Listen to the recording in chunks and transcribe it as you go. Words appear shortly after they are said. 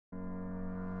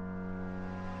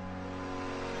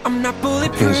I'm not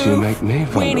bulletproof. Because you make me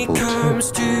when it vulnerable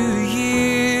comes too. to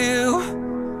you.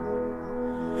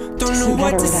 Don't know Doesn't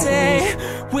what matter to what I say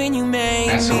when you make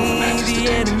That's all that me matters, the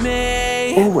detective.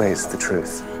 enemy. Always the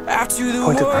truth. After the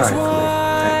Point of war's pride for me,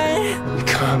 won, You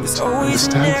can't there's always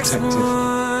the understand, next detective.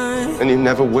 one. And you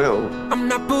never will. I'm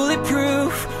not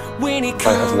bulletproof when it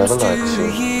I have comes never to lied to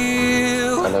you.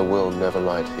 you. And I will never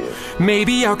lie to you.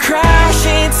 Maybe I'll crash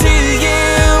into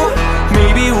you.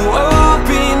 Maybe we'll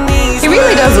open these. He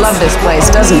really does love this place,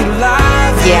 doesn't he?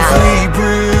 Yeah.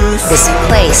 This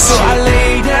place. So I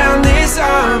lay down this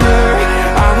armor.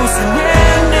 I will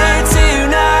surrender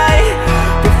tonight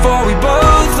before we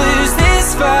both lose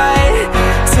this fight.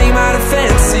 Take my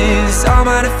defenses, all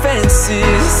my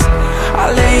defenses.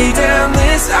 I lay down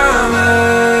this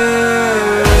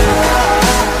armor.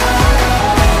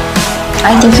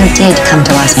 I think you did come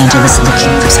to Los Angeles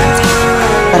looking for something,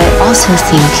 but I also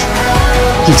think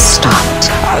you've stopped,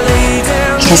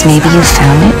 because maybe you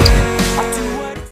found it,